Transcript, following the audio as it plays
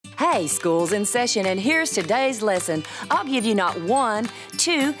Hey, school's in session, and here's today's lesson. I'll give you not one,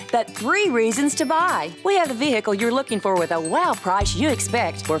 two, but three reasons to buy. We have the vehicle you're looking for with a wow price you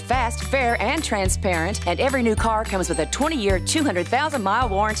expect. We're fast, fair, and transparent, and every new car comes with a 20-year, 200,000-mile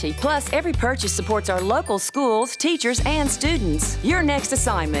warranty. Plus, every purchase supports our local schools, teachers, and students. Your next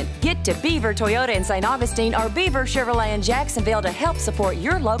assignment: get to Beaver Toyota in St. Augustine or Beaver Chevrolet in Jacksonville to help support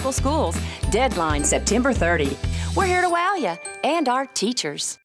your local schools. Deadline September 30. We're here to wow you and our teachers.